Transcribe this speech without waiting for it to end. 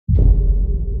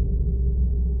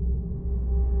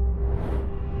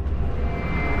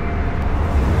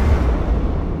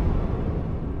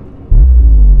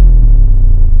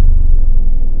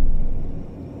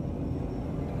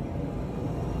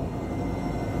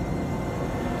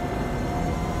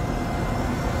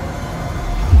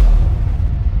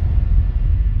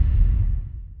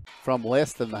from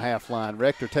less than the half line.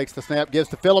 Rector takes the snap, gives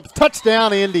to Phillips.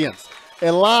 Touchdown, Indians.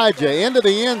 Elijah into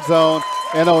the end zone,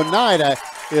 and Oneida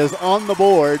is on the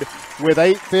board with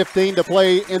 8:15 to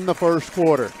play in the first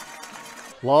quarter.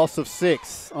 Loss of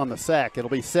 6 on the sack. It'll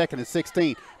be 2nd and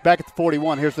 16. Back at the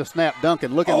 41. Here's the snap.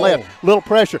 Duncan looking left. Little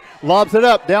pressure. Lobs it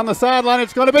up. Down the sideline.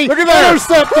 It's going to be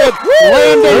intercepted.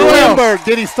 Landon Wartburg.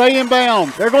 Did he stay in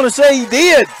bounds? They're going to say he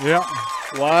did. Yeah.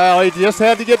 Wow, he just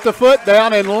had to get the foot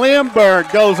down, and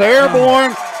Lindbergh goes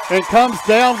airborne and comes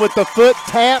down with the foot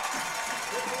tap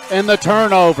and the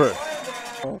turnover.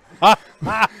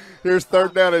 Here's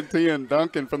 3rd down and 10.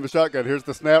 Duncan from the shotgun. Here's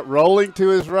the snap. Rolling to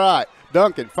his right.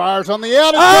 Duncan fires on the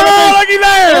out. Looky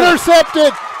there!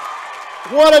 Intercepted.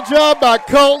 What a job by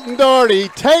Colton Doherty. He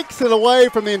takes it away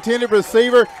from the intended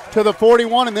receiver to the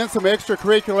 41, and then some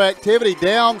extracurricular activity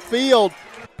downfield.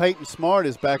 Peyton Smart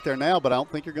is back there now, but I don't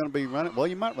think you're going to be running. Well,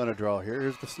 you might run a draw here.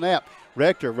 Here's the snap.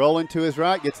 Rector rolling to his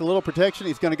right, gets a little protection.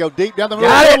 He's going to go deep down the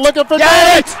middle. Looking for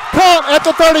Doherty. Caught at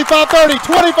the 35-30,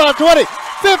 25-20,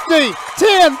 50,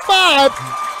 10, 5.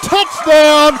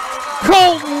 Touchdown,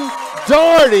 Colton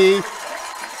Doherty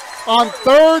on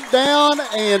 3rd down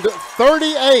and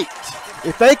 38.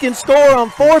 If they can score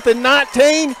on 4th and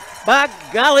 19, by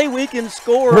golly, we can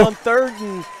score on 3rd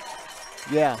and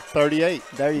 38.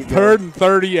 There you go. 3rd and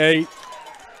 38.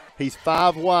 He's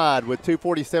 5 wide with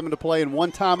 2:47 to play and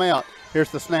 1 timeout.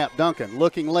 Here's the snap. Duncan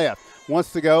looking left.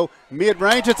 Wants to go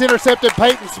mid-range. It's intercepted.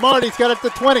 Peyton Smart. He's got it at the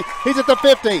 20. He's at the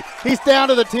 15. He's down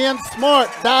to the 10. Smart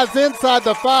dives inside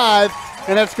the 5,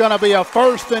 and it's going to be a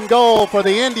 1st and goal for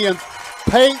the Indians.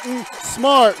 Peyton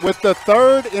Smart with the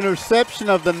 3rd interception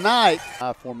of the night.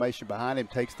 Formation behind him,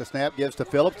 takes the snap, gives to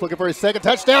Phillips, looking for his 2nd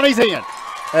touchdown. He's in.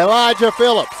 Elijah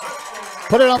Phillips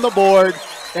put it on the board,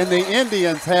 and the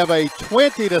Indians have a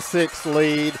 20-6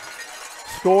 lead,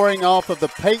 scoring off of the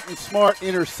Peyton Smart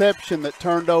interception that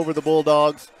turned over the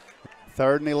Bulldogs.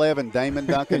 3rd and 11, Damon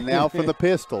Duncan now from the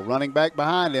pistol, running back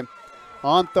behind him.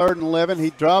 On 3rd and 11,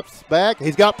 he drops back.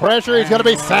 He's got pressure. He's going to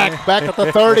be sacked back at the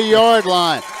 30-yard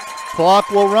line. Clock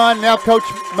will run. Now Coach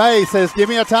May says, give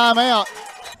me a timeout.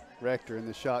 Rector in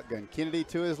the shotgun. Kennedy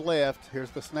to his left.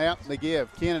 Here's the snap. They give.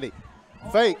 Kennedy.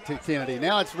 Fake to Kennedy.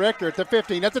 Now it's Rector at the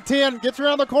 15. At the 10. Gets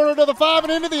around the corner to the 5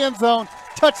 and into the end zone.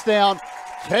 Touchdown.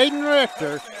 Caden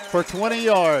Rector for 20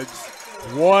 yards.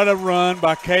 What a run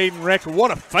by Caden Rector.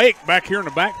 What a fake back here in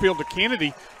the backfield to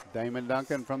Kennedy. Damon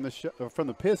Duncan from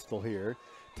the pistol here.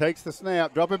 Takes the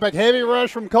snap, drop it back. Heavy rush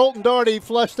from Colton Doherty.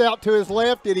 Flushed out to his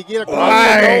left. Did he get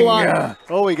across the goal line?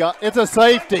 Oh, it's a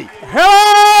safety.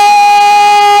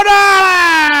 Hello,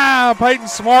 down! Peyton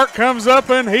Smart comes up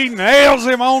and he nails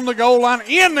him on the goal line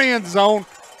in the end zone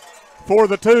for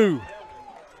the 2.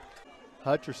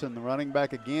 Hutcherson, the running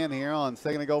back again here on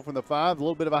 2nd and goal from the 5. A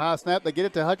little bit of a high snap. They get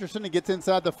it to Hutcherson. He gets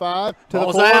inside the 5 to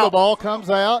the 4. The ball comes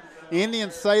out.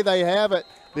 Indians say they have it.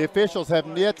 The officials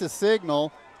have yet to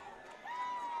signal.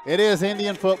 It is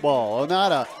Indian football.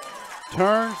 Oneida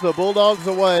turns the Bulldogs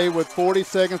away with 40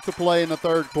 seconds to play in the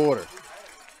 3rd quarter.